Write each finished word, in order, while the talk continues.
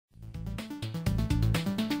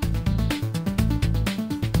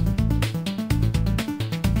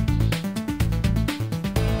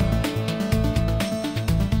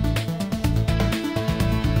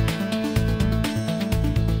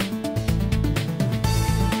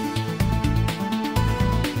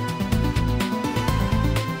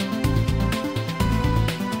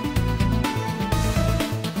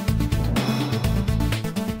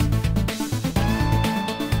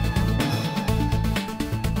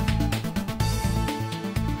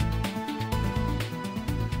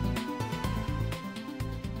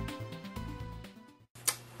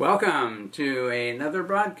Welcome to another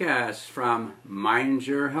broadcast from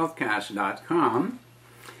mindyourhealthcast.com.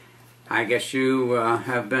 I guess you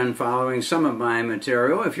have been following some of my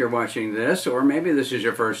material if you're watching this, or maybe this is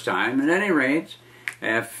your first time. At any rate,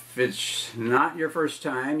 if it's not your first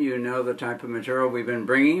time, you know the type of material we've been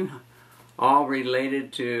bringing, all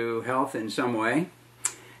related to health in some way.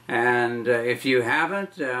 And if you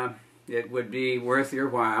haven't, it would be worth your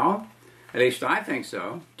while, at least I think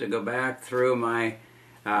so, to go back through my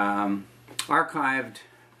archived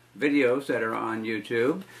videos that are on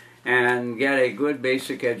YouTube and get a good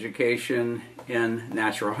basic education in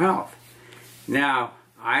natural health. Now,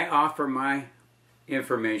 I offer my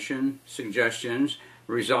information, suggestions,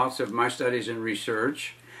 results of my studies and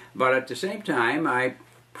research, but at the same time, I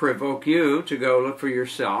provoke you to go look for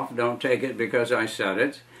yourself. Don't take it because I said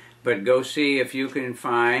it, but go see if you can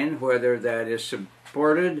find whether that is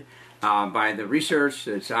supported by the research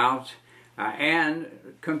that's out, and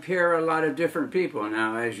compare a lot of different people.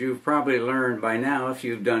 Now, as you've probably learned by now, if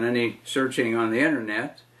you've done any searching on the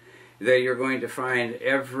internet, that you're going to find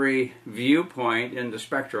every viewpoint in the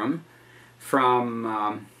spectrum,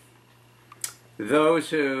 from those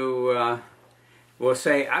who will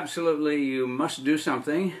say absolutely you must do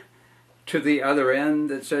something, to the other end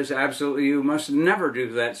that says absolutely you must never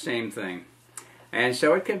do that same thing. And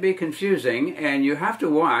so it can be confusing, and you have to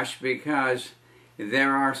watch, because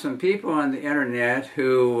there are some people on the internet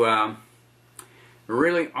who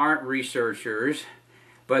really aren't researchers,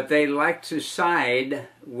 but they like to side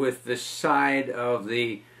with the side of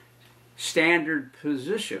the standard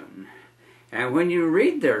position. And when you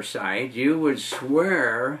read their site, you would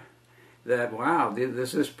swear that, wow,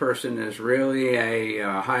 this person is really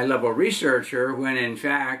a high-level researcher, when in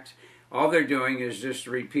fact all they're doing is just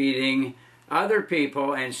repeating other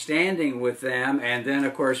people and standing with them, and then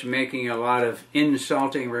of course making a lot of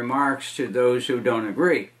insulting remarks to those who don't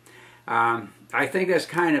agree. I think that's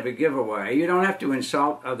kind of a giveaway. You don't have to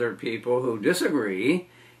insult other people who disagree.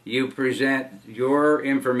 You present your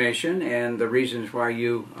information and the reasons why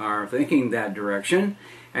you are thinking that direction,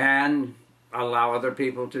 and allow other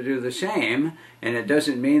people to do the same. And it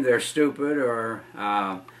doesn't mean they're stupid or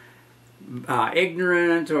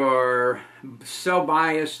ignorant or so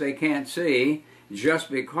biased they can't see, just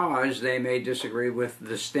because they may disagree with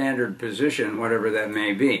the standard position, whatever that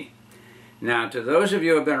may be. Now, to those of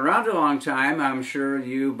you who have been around a long time, I'm sure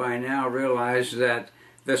you by now realize that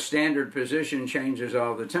the standard position changes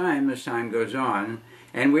all the time as time goes on,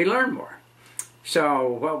 and we learn more. So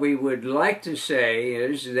what we would like to say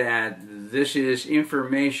is that this is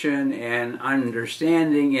information and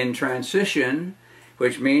understanding in transition,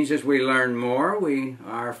 which means as we learn more, we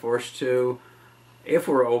are forced to, if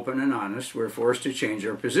we're open and honest, we're forced to change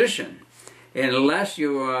our position. Unless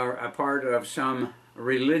you are a part of some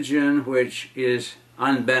religion which is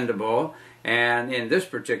unbendable, and in this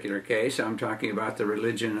particular case, I'm talking about the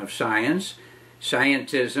religion of science,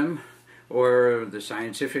 scientism, or the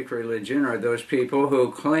scientific religion, are those people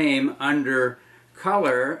who claim under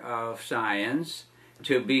color of science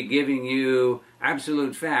to be giving you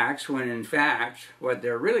absolute facts, when in fact what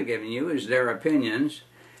they're really giving you is their opinions,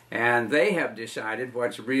 and they have decided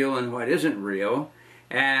what's real and what isn't real,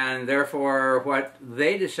 and therefore what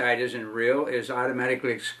they decide isn't real is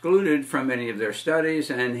automatically excluded from any of their studies,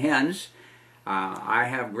 and hence I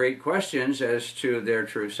have great questions as to their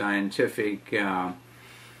true scientific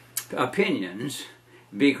opinions,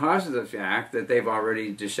 because of the fact that they've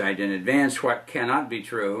already decided in advance what cannot be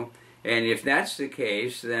true. And if that's the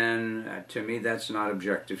case, then to me that's not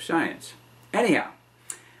objective science. Anyhow,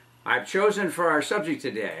 I've chosen for our subject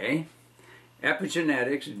today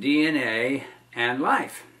epigenetics, DNA, and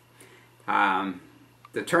life.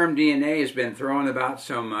 The term DNA has been thrown about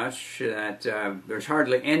so much that there's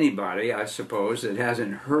hardly anybody, I suppose, that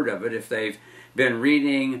hasn't heard of it if they've been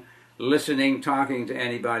reading, listening, talking to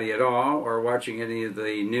anybody at all, or watching any of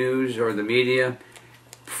the news or the media.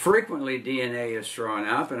 Frequently DNA is thrown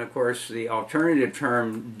up, and of course the alternative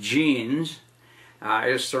term genes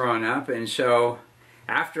is thrown up, and so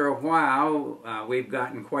after a while we've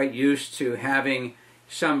gotten quite used to having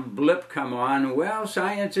some blip come on. Well,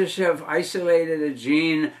 scientists have isolated a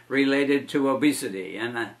gene related to obesity,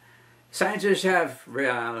 and scientists have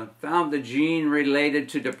found the gene related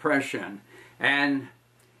to depression, and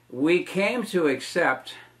we came to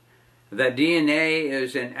accept that DNA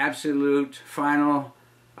is an absolute final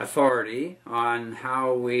authority on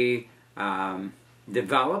how we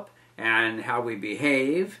develop and how we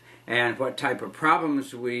behave and what type of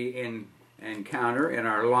problems we encounter in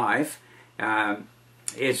our life.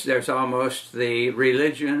 There's almost the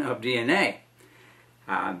religion of DNA.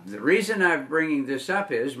 The reason I'm bringing this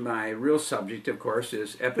up is my real subject, of course,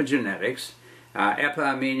 is epigenetics.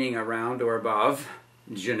 Epi meaning around or above,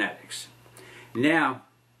 genetics. Now,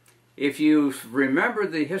 if you remember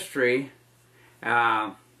the history,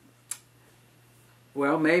 well,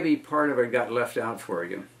 maybe part of it got left out for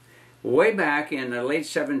you. Way back in the late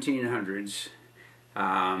 1700s,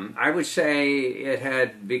 I would say it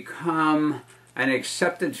had become an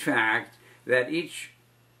accepted fact that each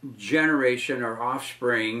generation or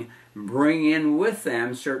offspring bring in with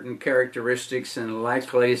them certain characteristics and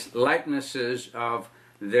likenesses of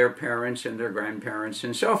their parents and their grandparents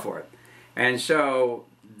and so forth. And so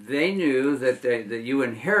they knew that that you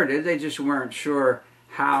inherited, they just weren't sure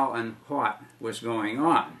how and what was going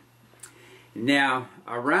on. Now,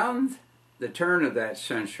 around the turn of that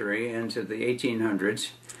century into the 1800s,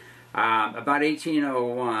 about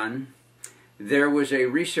 1801, there was a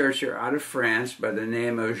researcher out of France by the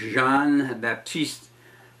name of Jean-Baptiste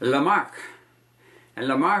Lamarck. And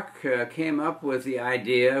Lamarck came up with the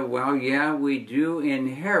idea, well, yeah, we do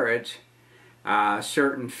inherit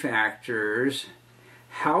certain factors.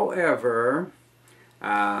 However,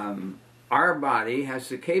 our body has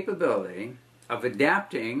the capability of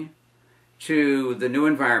adapting to the new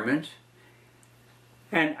environment,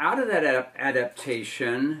 and out of that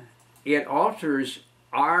adaptation, it alters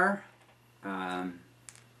our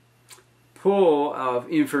pool of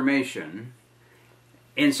information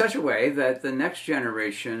in such a way that the next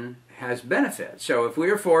generation has benefit. So if we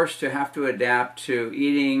are forced to have to adapt to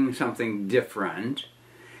eating something different,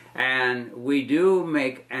 and we do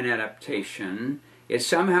make an adaptation, it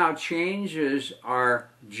somehow changes our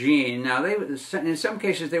gene. Now, in some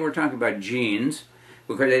cases they were talking about genes,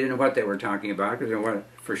 because they didn't know what they were talking about, because they didn't know what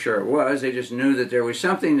for sure it was. They just knew that there was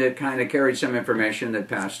something that kind of carried some information that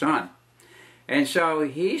passed on. And so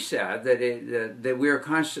he said that, that we are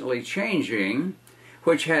constantly changing,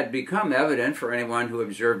 which had become evident for anyone who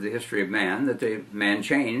observed the history of man, that man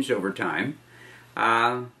changed over time.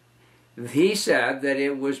 He said that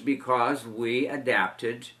it was because we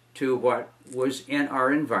adapted to what was in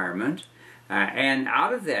our environment, and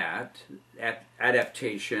out of that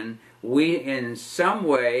adaptation, we in some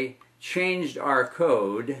way changed our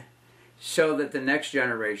code so that the next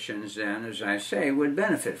generations then, as I say, would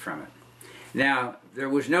benefit from it. Now, there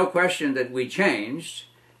was no question that we changed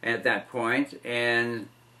at that point, and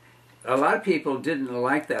a lot of people didn't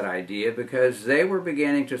like that idea because they were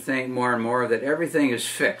beginning to think more and more that everything is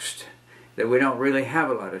fixed, that we don't really have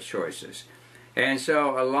a lot of choices. And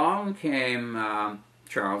so along came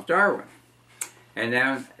Charles Darwin. And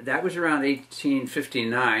now that was around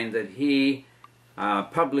 1859 that he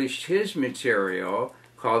published his material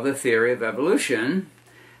called The Theory of Evolution,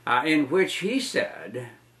 in which he said,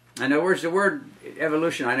 in other words, the word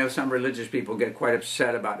evolution, I know some religious people get quite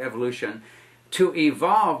upset about evolution. To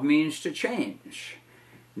evolve means to change.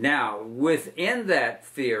 Now, within that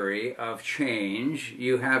theory of change,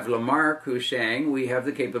 you have Lamarck who's saying we have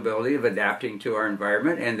the capability of adapting to our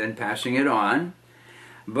environment and then passing it on.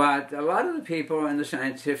 But a lot of the people in the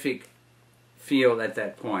scientific field at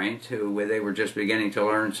that point, where they were just beginning to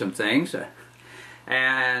learn some things,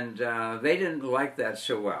 and they didn't like that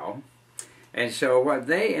so well. And so what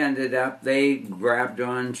they ended up, they grabbed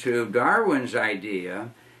on to Darwin's idea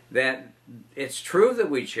that it's true that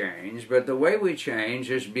we change, but the way we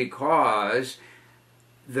change is because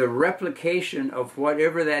the replication of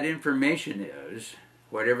whatever that information is,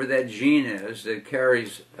 whatever that gene is that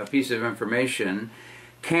carries a piece of information,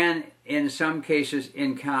 can in some cases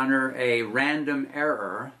encounter a random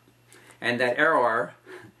error, and that error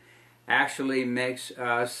actually makes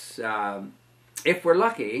us, if we're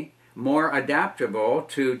lucky, more adaptable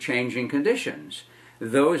to changing conditions.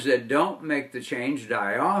 Those that don't make the change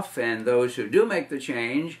die off, and those who do make the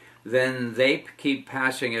change, then they keep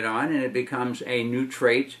passing it on, and it becomes a new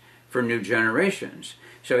trait for new generations.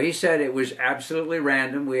 So he said it was absolutely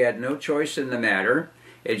random. We had no choice in the matter.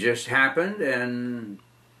 It just happened, and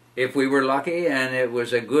if we were lucky and it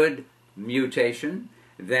was a good mutation,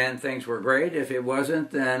 then things were great. If it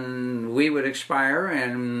wasn't, then we would expire,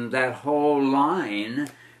 and that whole line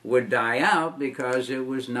would die out because it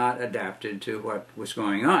was not adapted to what was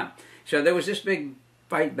going on. So there was this big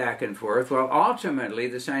fight back and forth. Well, ultimately,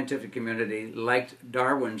 the scientific community liked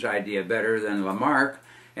Darwin's idea better than Lamarck,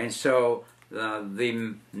 and so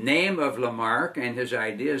the name of Lamarck and his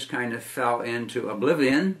ideas kind of fell into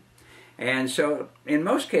oblivion. And so in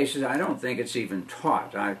most cases, I don't think it's even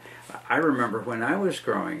taught. I remember when I was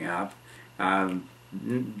growing up,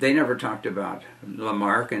 they never talked about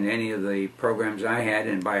Lamarck in any of the programs I had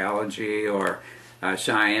in biology or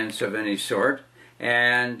science of any sort.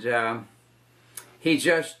 And he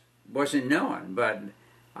just wasn't known. But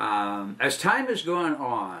as time has gone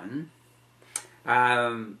on,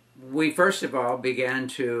 we first of all began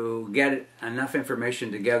to get enough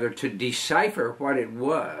information together to decipher what it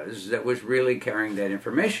was that was really carrying that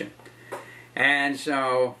information. And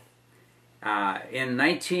so in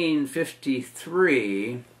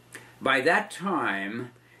 1953, by that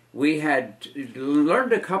time, we had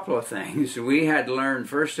learned a couple of things. We had learned,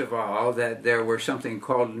 first of all, that there were something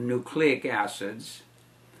called nucleic acids.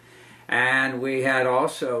 And we had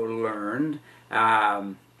also learned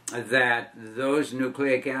that those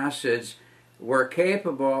nucleic acids were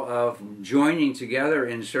capable of joining together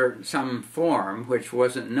in some form, which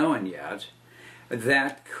wasn't known yet,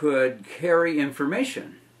 that could carry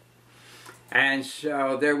information. And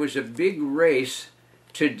so there was a big race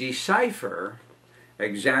to decipher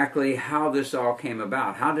exactly how this all came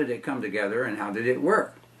about. How did it come together and how did it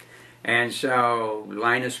work? And so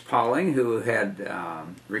Linus Pauling, who had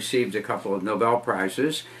received a couple of Nobel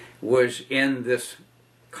Prizes, was in this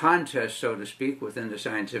contest, so to speak, within the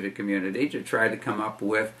scientific community to try to come up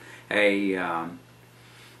with a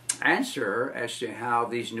answer as to how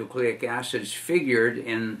these nucleic acids figured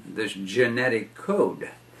in this genetic code.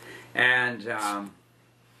 And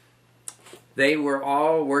they were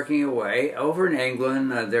all working away. Over in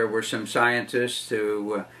England, there were some scientists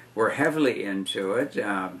who were heavily into it.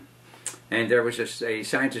 And there was a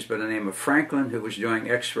scientist by the name of Franklin who was doing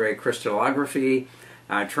X-ray crystallography,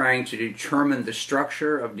 trying to determine the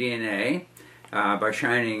structure of DNA by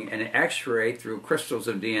shining an X-ray through crystals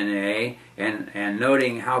of DNA and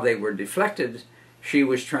noting how they were deflected. She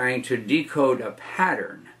was trying to decode a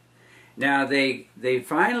pattern. Now they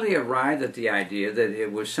finally arrived at the idea that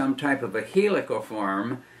it was some type of a helical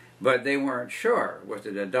form, but they weren't sure. Was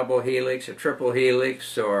it a double helix, a triple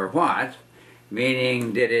helix, or what?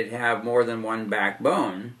 Meaning, did it have more than one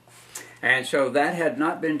backbone? And so that had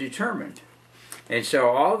not been determined. And so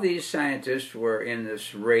all these scientists were in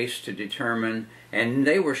this race to determine, and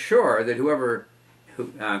they were sure that whoever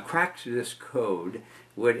cracked this code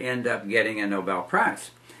would end up getting a Nobel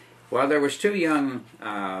Prize. Well, there was two young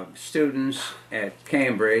students at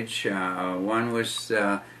Cambridge. One was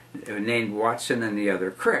named Watson and the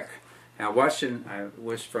other Crick. Now, Watson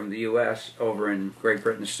was from the U.S. over in Great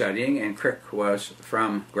Britain studying, and Crick was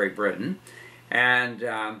from Great Britain. And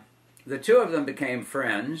the two of them became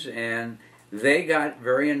friends, and they got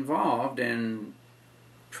very involved in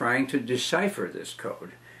trying to decipher this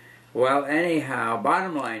code. Well, anyhow,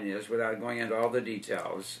 bottom line is, without going into all the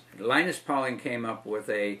details, Linus Pauling came up with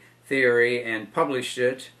a theory and published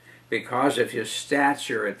it because of his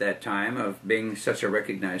stature at that time of being such a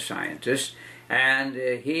recognized scientist. And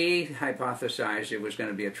he hypothesized it was going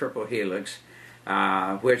to be a triple helix,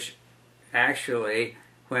 which actually,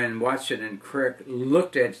 when Watson and Crick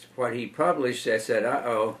looked at what he published, they said,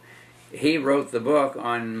 uh-oh, he wrote the book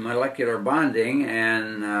on molecular bonding,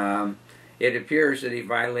 and it appears that he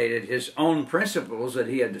violated his own principles that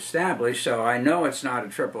he had established, so I know it's not a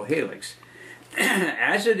triple helix.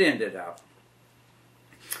 As it ended up,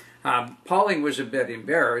 Pauling was a bit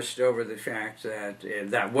embarrassed over the fact that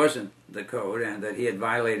that wasn't the code and that he had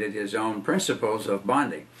violated his own principles of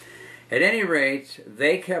bonding. At any rate,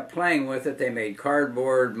 they kept playing with it. They made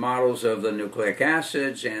cardboard models of the nucleic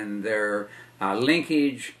acids and their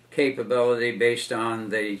linkage capability based on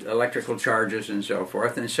the electrical charges and so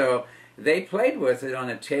forth. And so they played with it on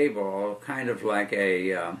a table, kind of like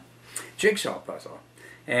a jigsaw puzzle.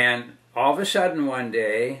 And all of a sudden one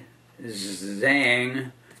day,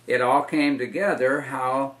 zang, it all came together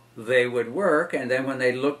how they would work. And then when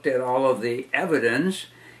they looked at all of the evidence,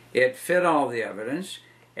 it fit all the evidence.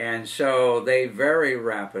 And so they very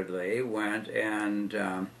rapidly went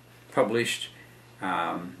and published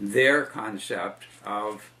their concept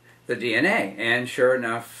of the DNA. And sure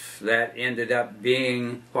enough, that ended up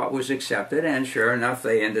being what was accepted, and sure enough,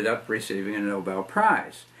 they ended up receiving a Nobel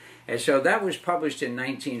Prize. And so that was published in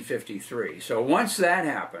 1953. So once that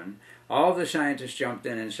happened, all the scientists jumped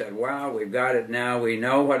in and said, wow, we've got it now, we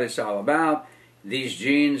know what it's all about. These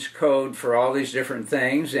genes code for all these different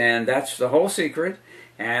things, and that's the whole secret.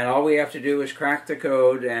 And all we have to do is crack the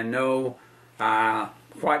code and know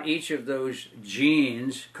what each of those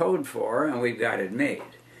genes code for, and we've got it made.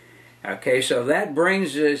 Okay, so that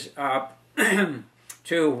brings us up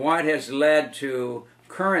to what has led to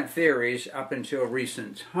current theories up until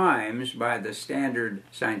recent times by the standard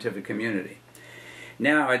scientific community.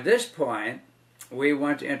 Now, at this point, we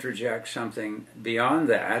want to interject something beyond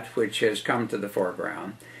that, which has come to the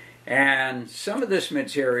foreground. And some of this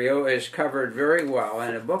material is covered very well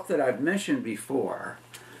in a book that I've mentioned before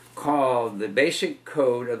called The Basic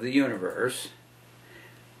Code of the Universe,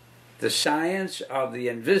 The Science of the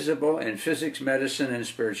Invisible in Physics, Medicine, and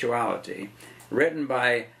Spirituality, written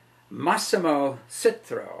by Massimo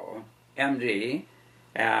Citro, MD,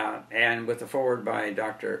 and with the foreword by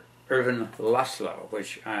Dr. Irvin Laszlo,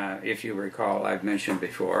 which, if you recall, I've mentioned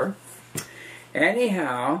before.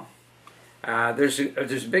 Anyhow, there's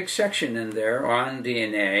a big section in there on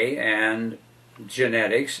DNA and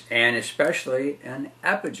genetics, and especially in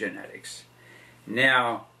epigenetics.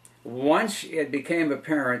 Now, once it became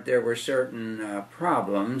apparent there were certain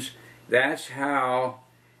problems, that's how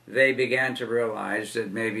they began to realize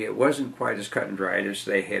that maybe it wasn't quite as cut and dried as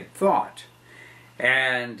they had thought.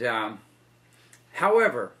 And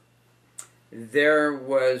however, there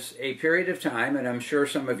was a period of time, and I'm sure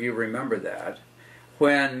some of you remember that,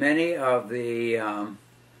 when many of the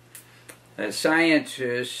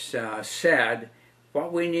scientists said,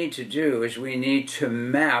 what we need to do is we need to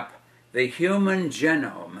map the human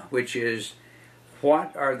genome, which is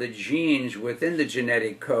what are the genes within the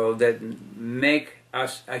genetic code that make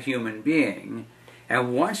us a human being.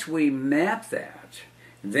 And once we map that,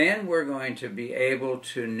 then we're going to be able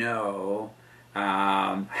to know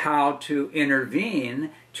how to intervene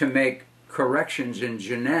to make corrections in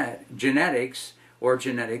genetics or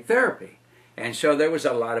genetic therapy. And so there was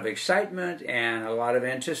a lot of excitement and a lot of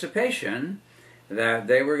anticipation that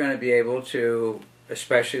they were going to be able to,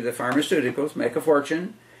 especially the pharmaceuticals, make a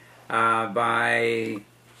fortune by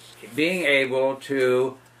being able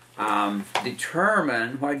to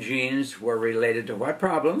determine what genes were related to what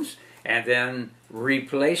problems, and then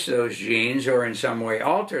replace those genes or in some way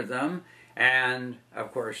alter them. And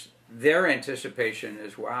of course, their anticipation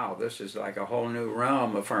is, wow, this is like a whole new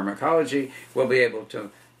realm of pharmacology. We'll be able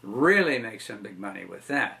to really make some big money with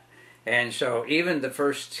that. And so even the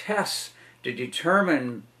first tests to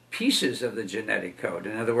determine pieces of the genetic code,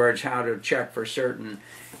 in other words, how to check for certain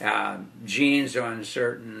genes on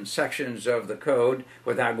certain sections of the code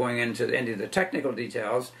without going into any of the technical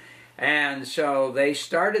details. And so they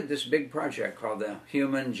started this big project called the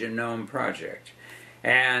Human Genome Project.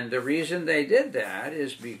 And the reason they did that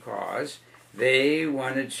is because they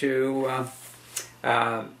wanted to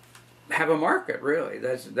have a market, really.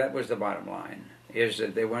 That was the bottom line, is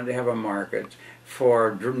that they wanted to have a market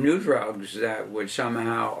for new drugs that would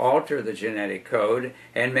somehow alter the genetic code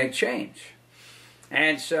and make change.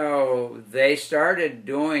 And so they started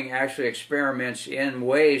doing actually experiments in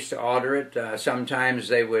ways to alter it. Sometimes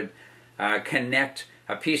they would connect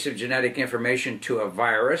a piece of genetic information to a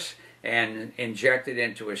virus and inject it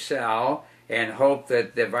into a cell and hope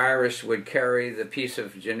that the virus would carry the piece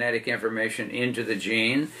of genetic information into the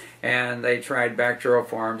gene. And they tried bacterial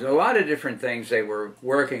forms, a lot of different things they were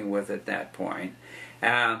working with at that point.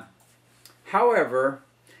 However,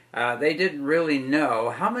 they didn't really know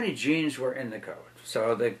how many genes were in the code.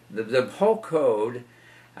 So the whole code,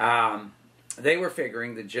 they were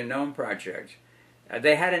figuring, the Genome Project,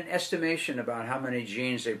 they had an estimation about how many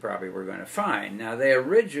genes they probably were going to find. Now, they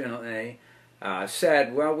originally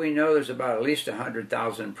said, well, we know there's about at least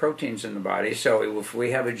 100,000 proteins in the body, so if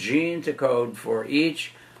we have a gene to code for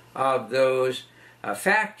each of those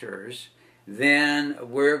factors, then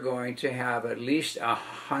we're going to have at least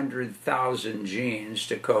 100,000 genes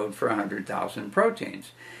to code for 100,000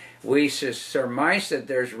 proteins. We surmise that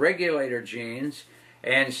there's regulator genes,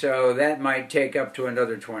 and so that might take up to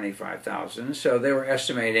another 25,000. So they were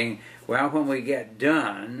estimating, well, when we get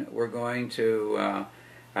done, we're going to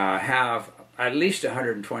have at least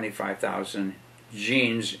 125,000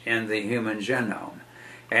 genes in the human genome.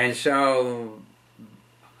 And so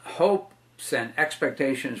hopes and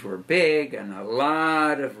expectations were big, and a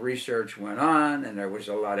lot of research went on, and there was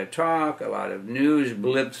a lot of talk, a lot of news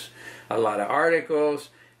blips, a lot of articles,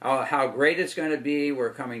 how great it's going to be.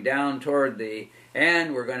 We're coming down toward the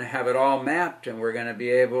end. We're going to have it all mapped, and we're going to be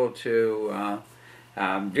able to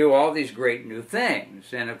do all these great new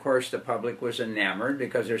things. And of course, the public was enamored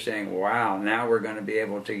because they're saying, wow, now we're going to be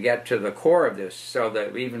able to get to the core of this, so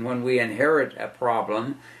that even when we inherit a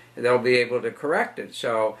problem, they'll be able to correct it.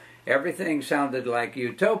 So everything sounded like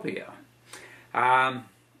utopia.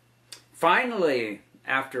 Finally,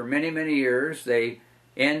 after many, many years, they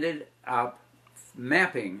ended up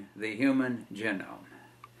mapping the human genome.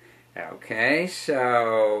 Okay,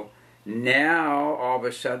 so now all of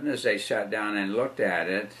a sudden, as they sat down and looked at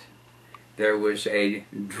it, there was a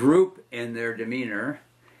droop in their demeanor,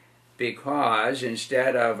 because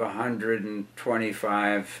instead of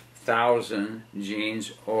 125,000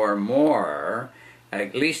 genes or more,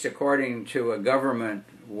 at least according to a government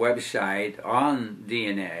website on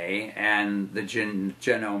DNA and the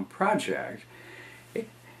Genome Project,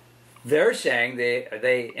 they're saying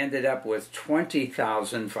they ended up with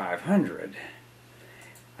 20,500.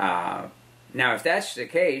 Now, if that's the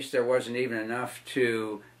case, there wasn't even enough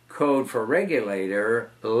to code for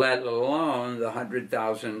regulator, let alone the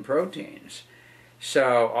 100,000 proteins.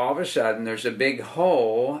 So all of a sudden, there's a big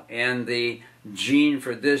hole in the gene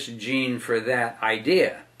for this, gene for that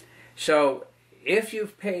idea. So if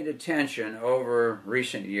you've paid attention over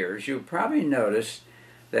recent years, you've probably noticed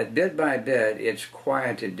that bit by bit, it's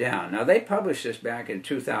quieted down. Now, they published this back in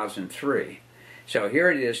 2003. So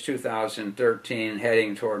here it is, 2013,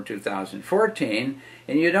 heading toward 2014,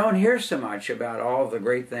 and you don't hear so much about all the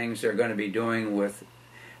great things they're going to be doing with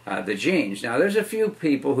the genes. Now, there's a few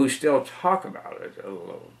people who still talk about it a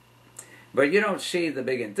little, but you don't see the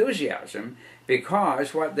big enthusiasm,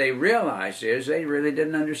 because what they realized is they really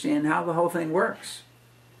didn't understand how the whole thing works.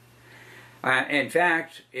 In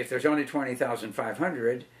fact, if there's only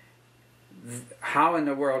 20,500, how in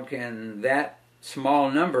the world can that small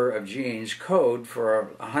number of genes code for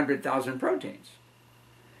 100,000 proteins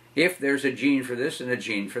if there's a gene for this and a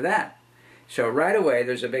gene for that? So right away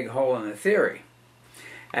there's a big hole in the theory.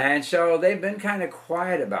 And so they've been kind of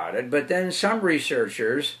quiet about it, but then some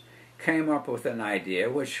researchers came up with an idea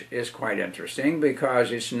which is quite interesting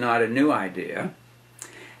because it's not a new idea.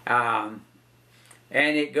 And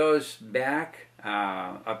it goes back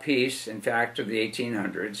a piece, in fact, to the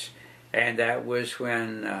 1800s, and that was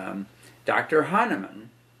when Dr. Hahnemann,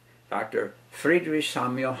 Dr. Friedrich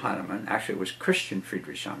Samuel Hahnemann, actually it was Christian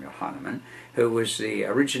Friedrich Samuel Hahnemann, who was the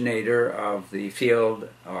originator of the field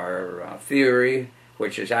or theory,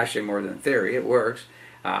 which is actually more than theory, it works,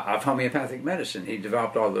 of homeopathic medicine. He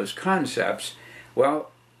developed all those concepts.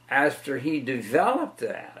 Well, after he developed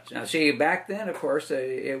that, now see, back then, of course,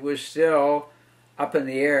 it was still up in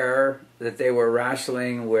the air that they were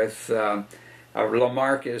wrestling with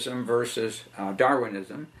Lamarckism versus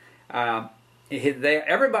Darwinism.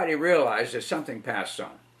 Everybody realized that something passed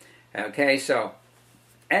on. Okay, so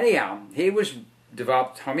anyhow, he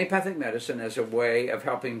developed homeopathic medicine as a way of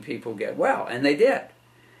helping people get well, and they did.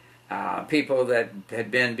 People that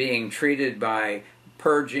had been being treated by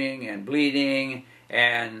purging and bleeding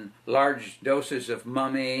and large doses of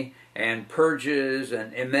mummy and purges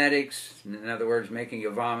and emetics, in other words, making you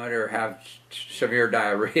vomit or have severe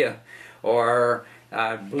diarrhea, or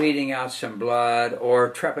bleeding out some blood, or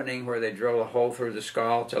trepanning, where they drill a hole through the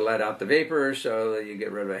skull to let out the vapors so that you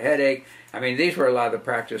get rid of a headache. I mean, these were a lot of the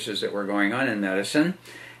practices that were going on in medicine.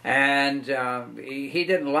 And he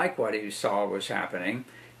didn't like what he saw was happening.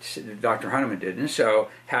 Dr. Hahnemann didn't. So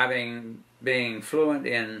being fluent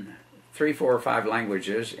in 3, 4, or 5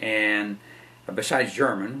 languages, and besides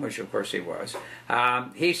German, which of course he was,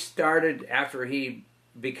 he started, after he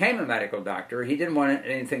became a medical doctor, he didn't want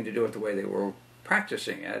anything to do with the way they were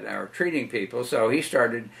practicing it or treating people, so he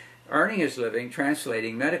started earning his living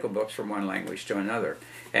translating medical books from one language to another.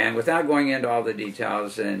 And without going into all the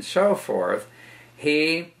details and so forth,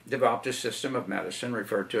 he developed a system of medicine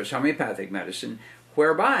referred to as homeopathic medicine,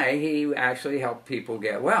 whereby he actually helped people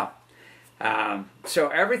get well. So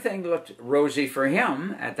everything looked rosy for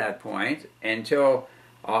him at that point, until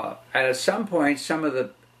at some point some of the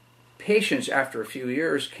patients after a few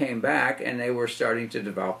years came back and they were starting to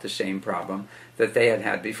develop the same problem that they had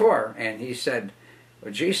had before. And he said,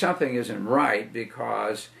 well, gee, something isn't right,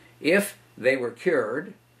 because if they were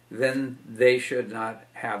cured, then they should not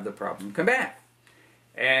have the problem come back.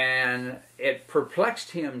 And it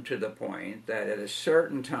perplexed him to the point that at a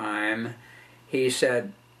certain time he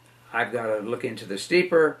said, I've got to look into this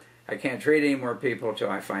deeper. I can't treat any more people until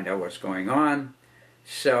I find out what's going on.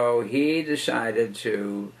 So he decided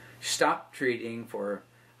to stop treating for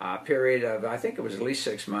a period of, I think it was at least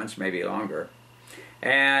 6 months, maybe longer.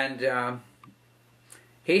 And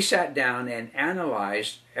he sat down and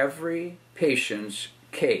analyzed every patient's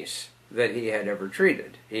case that he had ever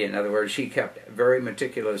treated. In other words, he kept very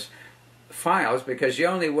meticulous files, because the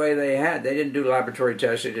only way they didn't do laboratory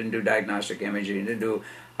tests, they didn't do diagnostic imaging, they didn't do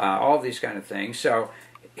all these kind of things. So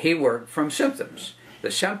he worked from symptoms.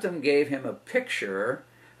 The symptom gave him a picture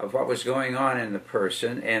of what was going on in the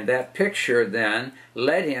person, and that picture then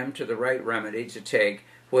led him to the right remedy to take,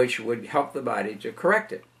 which would help the body to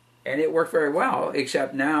correct it. And it worked very well,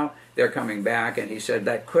 except now they're coming back, and he said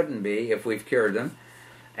that couldn't be if we've cured them.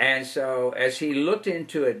 And so as he looked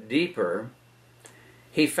into it deeper,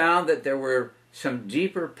 he found that there were some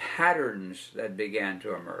deeper patterns that began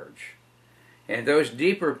to emerge. And those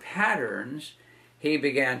deeper patterns, he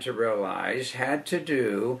began to realize, had to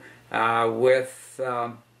do with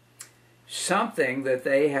something that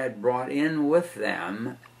they had brought in with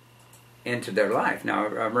them into their life. Now,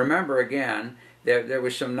 remember again, there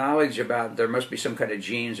was some knowledge about there must be some kind of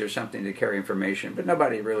genes or something to carry information, but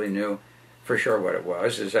nobody really knew for sure what it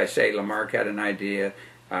was. As I say, Lamarck had an idea,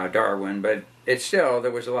 Darwin, but it's still,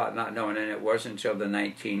 there was a lot not known, and it wasn't until the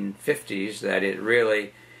 1950s that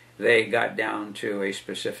they got down to a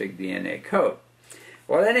specific DNA code.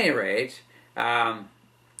 Well, at any rate,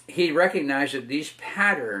 he recognized that these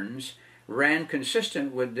patterns ran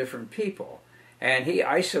consistent with different people. And he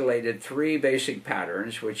isolated 3 basic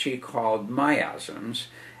patterns, which he called miasms.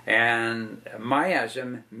 And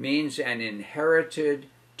miasm means an inherited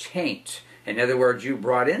taint. In other words, you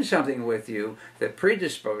brought in something with you that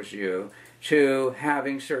predisposed you to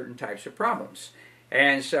having certain types of problems.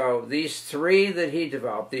 And so these 3 that he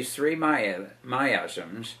developed, these 3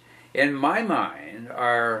 miasms, in my mind,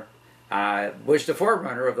 was the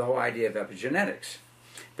forerunner of the whole idea of epigenetics.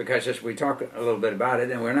 Because as we talk a little bit about it,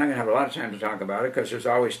 and we're not going to have a lot of time to talk about it because there's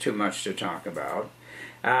always too much to talk about.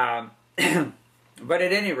 But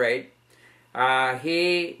at any rate,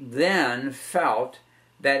 he then felt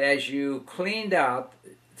that as you cleaned out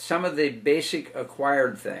some of the basic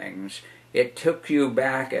acquired things, it took you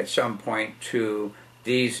back at some point to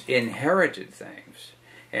these inherited things.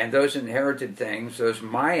 And those inherited things, those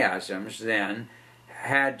miasms, then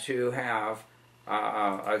had to have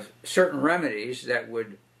certain remedies that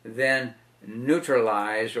would then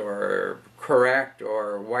neutralize or correct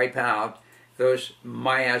or wipe out those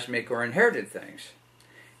miasmic or inherited things.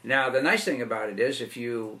 Now, the nice thing about it is if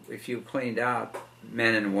you cleaned out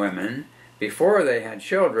men and women before they had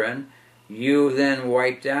children, you then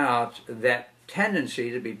wiped out that tendency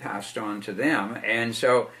to be passed on to them. And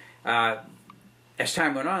so as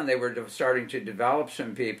time went on, they were starting to develop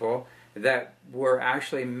some people that were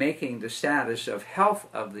actually making the status of health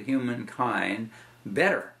of the humankind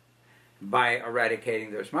better by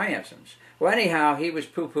eradicating those miasms. Well, anyhow, he was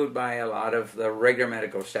poo-pooed by a lot of the regular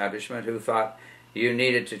medical establishment who thought you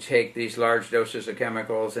needed to take these large doses of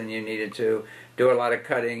chemicals and you needed to do a lot of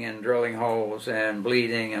cutting and drilling holes and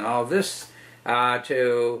bleeding and all this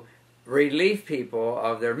to relieve people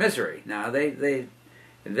of their misery. Now, they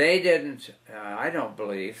didn't, I don't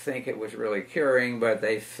believe, think it was really curing, but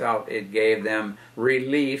they felt it gave them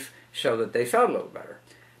relief so that they felt a little better.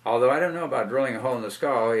 Although I don't know about drilling a hole in the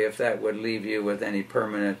skull, if that would leave you with any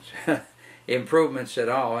permanent improvements at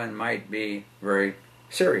all, and might be very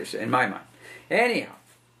serious in my mind. Anyhow,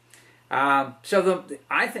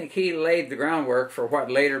 I think he laid the groundwork for what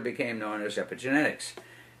later became known as epigenetics.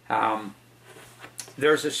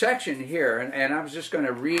 There's a section here, and I was just going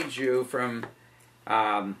to read you from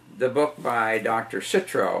the book by Dr.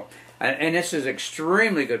 Citro, and this is an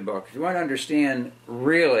extremely good book. If you want to understand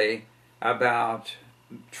really about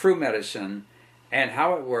true medicine and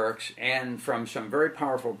how it works, and from some very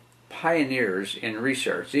powerful pioneers in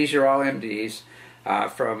research. These are all MDs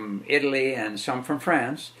from Italy and some from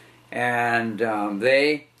France, and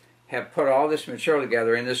they have put all this material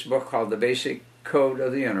together in this book called The Basic Code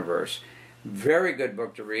of the Universe. Very good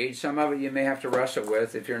book to read. Some of it you may have to wrestle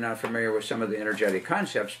with if you're not familiar with some of the energetic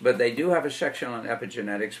concepts, but they do have a section on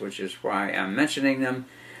epigenetics, which is why I'm mentioning them.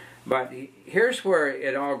 But here's where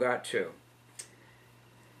it all got to.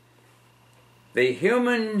 The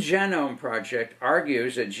Human Genome Project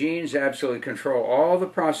argues that genes absolutely control all the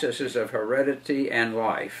processes of heredity and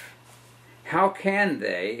life. How can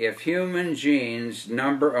they if human genes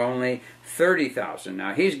number only 30,000?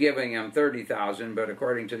 Now, he's giving them 30,000, but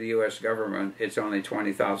according to the U.S. government, it's only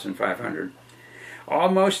 20,500.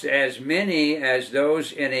 Almost as many as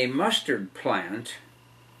those in a mustard plant,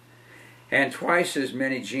 and twice as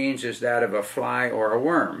many genes as that of a fly or a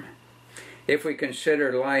worm. If we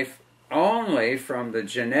consider life only from the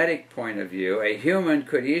genetic point of view, a human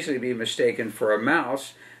could easily be mistaken for a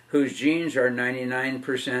mouse whose genes are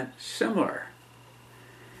 99% similar.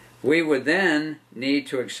 We would then need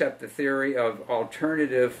to accept the theory of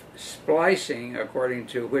alternative splicing, according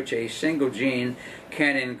to which a single gene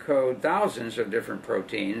can encode thousands of different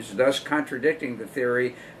proteins, thus contradicting the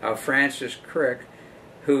theory of Francis Crick,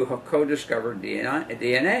 who co-discovered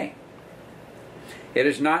DNA. It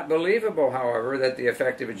is not believable, however, that the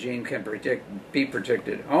effect of a gene can be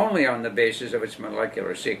predicted only on the basis of its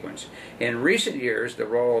molecular sequence. In recent years, the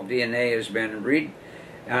role of DNA has been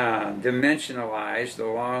dimensionalized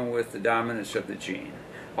along with the dominance of the gene.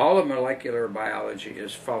 All of molecular biology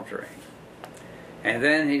is faltering. And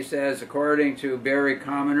then he says, according to Barry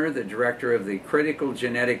Commoner, the director of the Critical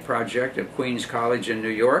Genetic Project of Queens College in New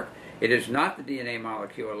York, it is not the DNA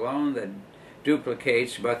molecule alone that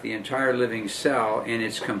duplicates, but the entire living cell in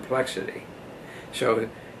its complexity. So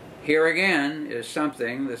here again is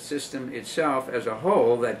something, the system itself as a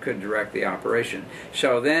whole, that could direct the operation.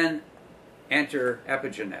 So then enter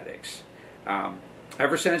epigenetics.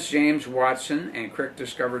 Ever since James Watson and Crick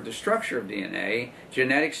discovered the structure of DNA,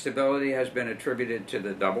 genetic stability has been attributed to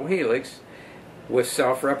the double helix, with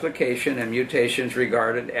self-replication and mutations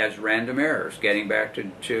regarded as random errors, getting back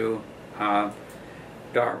to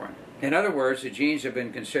Darwin. In other words, the genes have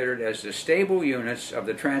been considered as the stable units of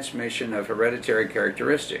the transmission of hereditary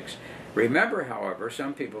characteristics. Remember, however,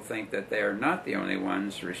 some people think that they are not the only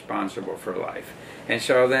ones responsible for life. And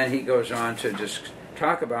so then he goes on to just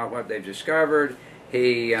talk about what they've discovered.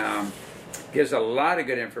 He gives a lot of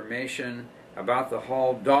good information about the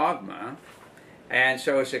whole dogma. And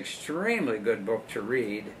so it's an extremely good book to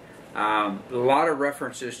read. A lot of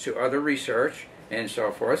references to other research and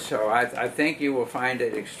so forth. So I think you will find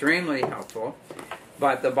it extremely helpful.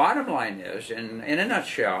 But the bottom line is, in a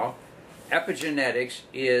nutshell, epigenetics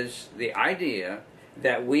is the idea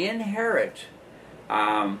that we inherit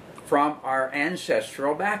from our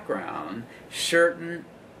ancestral background certain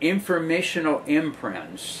informational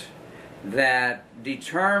imprints that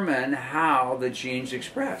determine how the genes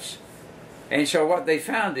express. And so what they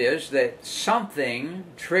found is that something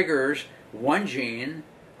triggers one gene,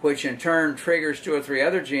 which in turn triggers 2 or 3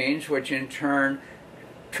 other genes, which in turn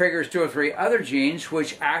triggers 2 or 3 other genes,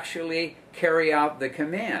 which actually carry out the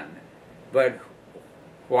command. But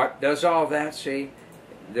what does all that? See,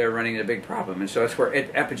 they're running into a big problem. And so that's where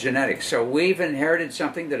epigenetics. So we've inherited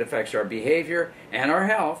something that affects our behavior and our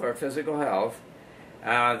health, our physical health,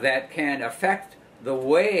 that can affect the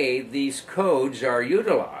way these codes are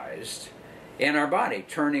utilized in our body,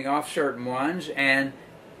 turning off certain ones and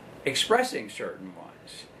expressing certain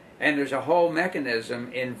ones. And there's a whole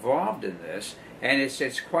mechanism involved in this, and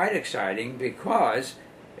it's quite exciting, because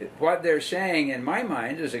what they're saying in my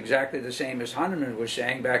mind is exactly the same as Hahnemann was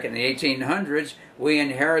saying back in the 1800s. We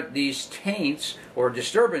inherit these taints or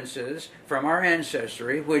disturbances from our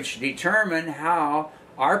ancestry, which determine how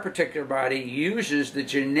our particular body uses the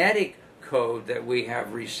genetic code that we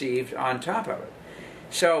have received on top of it.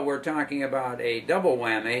 So we're talking about a double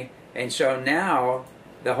whammy, and so now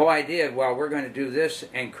the whole idea of, well, we're going to do this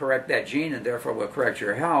and correct that gene and therefore we'll correct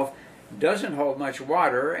your health, doesn't hold much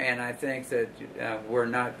water. And I think that we're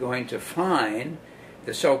not going to find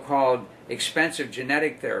the so-called expensive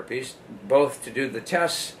genetic therapies, both to do the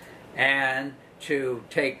tests and to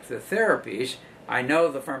take the therapies. I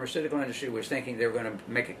know the pharmaceutical industry was thinking they were going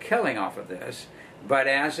to make a killing off of this, but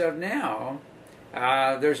as of now,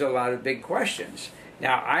 there's a lot of big questions.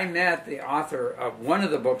 Now, I met the author of one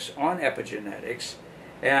of the books on epigenetics.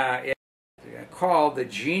 It's called The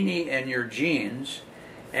Genie in Your Genes,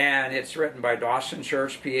 and it's written by Dawson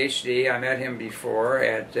Church, PhD. I met him before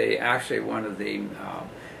at actually one of the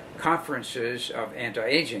conferences of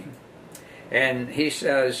anti-aging. And he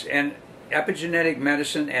says, and epigenetic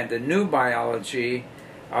medicine and the new biology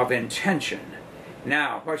of intention.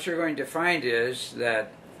 Now, what you're going to find is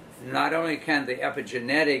that not only can the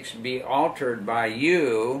epigenetics be altered by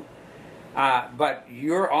you, but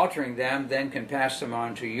you're altering them, then can pass them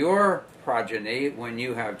on to your progeny when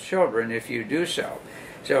you have children, if you do so.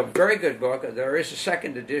 So, very good book. There is a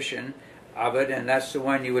second edition of it, and that's the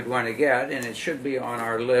one you would want to get, and it should be on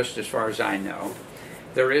our list as far as I know.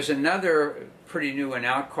 There is another pretty new one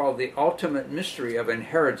out called The Ultimate Mystery of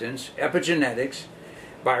Inheritance, Epigenetics,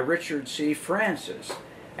 by Richard C. Francis.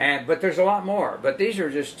 But there's a lot more. But these are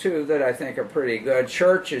just 2 that I think are pretty good.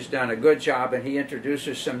 Church has done a good job, and he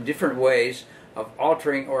introduces some different ways of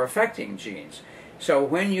altering or affecting genes. So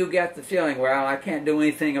when you get the feeling, well, I can't do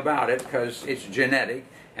anything about it because it's genetic,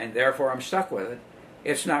 and therefore I'm stuck with it,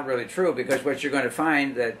 it's not really true, because what you're going to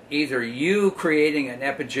find that either you creating an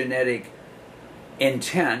epigenetic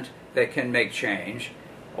intent that can make change,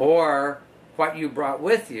 or what you brought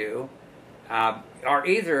with you are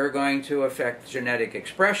either going to affect genetic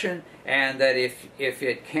expression, and that if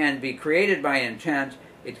it can be created by intent,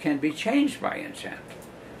 it can be changed by intent.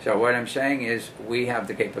 So what I'm saying is we have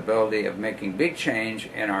the capability of making big change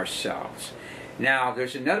in ourselves. Now,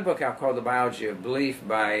 there's another book out called The Biology of Belief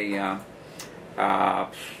by,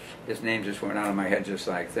 his name just went out of my head just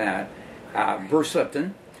like that, Bruce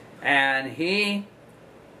Lipton, and he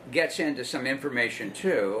gets into some information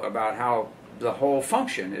too about how the whole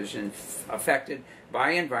function is affected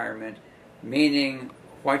by environment, meaning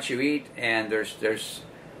what you eat, and there's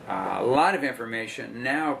a lot of information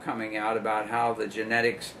now coming out about how the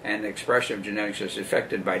genetics and the expression of genetics is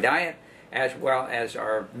affected by diet as well as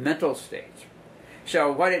our mental states.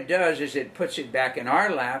 So what it does is it puts it back in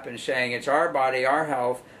our lap and saying it's our body, our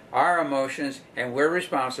health, our emotions, and we're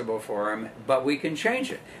responsible for them, but we can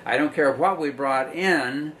change it. I don't care what we brought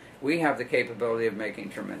in, we have the capability of making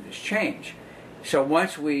tremendous change. So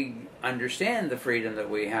once we understand the freedom that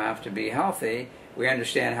we have to be healthy, we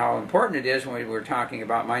understand how important it is when we were talking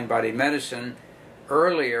about mind-body medicine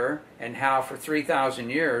earlier, and how for 3,000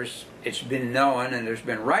 years it's been known, and there's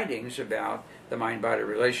been writings about the mind-body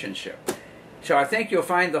relationship. So I think you'll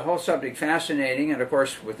find the whole subject fascinating, and of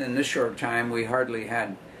course within this short time we hardly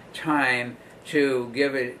had time to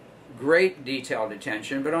give it great detailed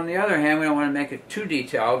attention, but on the other hand we don't want to make it too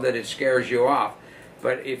detailed that it scares you off.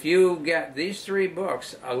 But if you get these 3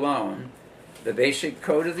 books alone, The Basic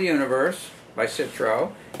Code of the Universe by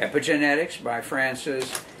Citro, Epigenetics by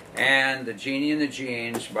Francis, and The Genie and the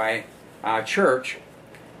Genes by Church,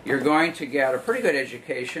 you're going to get a pretty good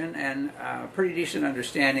education and a pretty decent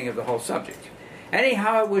understanding of the whole subject.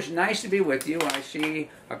 Anyhow, it was nice to be with you. I see,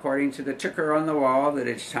 according to the ticker on the wall, that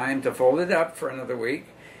it's time to fold it up for another week.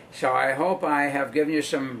 So I hope I have given you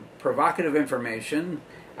some provocative information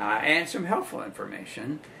and some helpful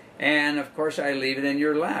information. And of course, I leave it in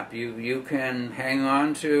your lap. You can hang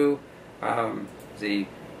on to the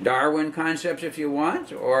Darwin concepts if you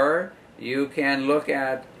want, or you can look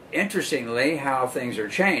at, interestingly, how things are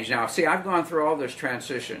changed. Now, see, I've gone through all those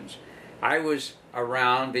transitions. I was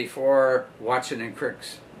around before Watson and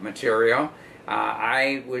Crick's material.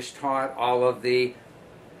 I was taught all of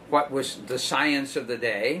what was the science of the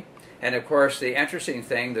day. And of course, the interesting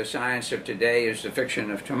thing, the science of today is the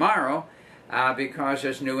fiction of tomorrow, because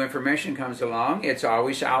as new information comes along, it's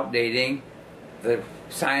always outdating the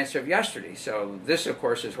science of yesterday. So this, of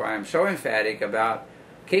course, is why I'm so emphatic about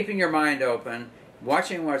keeping your mind open,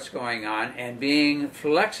 watching what's going on, and being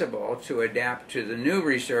flexible to adapt to the new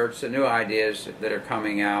research, the new ideas that are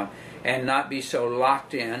coming out, and not be so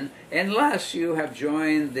locked in unless you have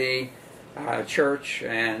joined the church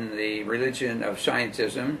and the religion of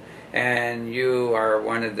scientism, and you are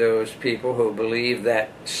one of those people who believe that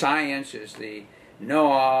science is the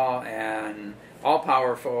know-all and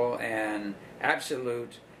all-powerful and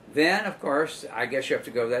absolute. Then, of course, I guess you have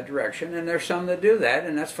to go that direction, and there's some that do that,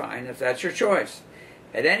 and that's fine if that's your choice.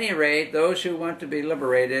 At any rate, those who want to be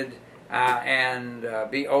liberated and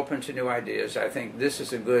be open to new ideas, I think this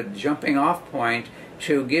is a good jumping off point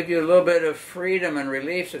to give you a little bit of freedom and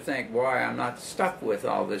relief to think, boy, I'm not stuck with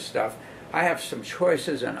all this stuff. I have some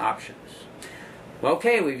choices and options. Well,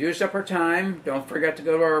 okay, we've used up our time. Don't forget to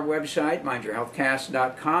go to our website,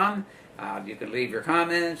 mindyourhealthcast.com. You can leave your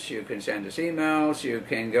comments, you can send us emails, you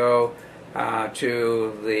can go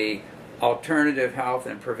to the Alternative Health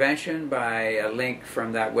and Prevention by a link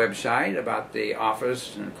from that website about the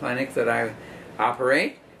office and clinic that I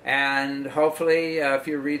operate. And hopefully, if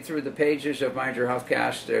you read through the pages of Mind Your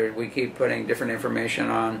Healthcast, we keep putting different information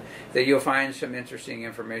on, that you'll find some interesting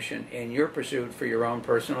information in your pursuit for your own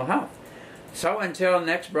personal health. So until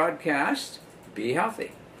next broadcast, be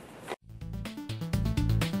healthy.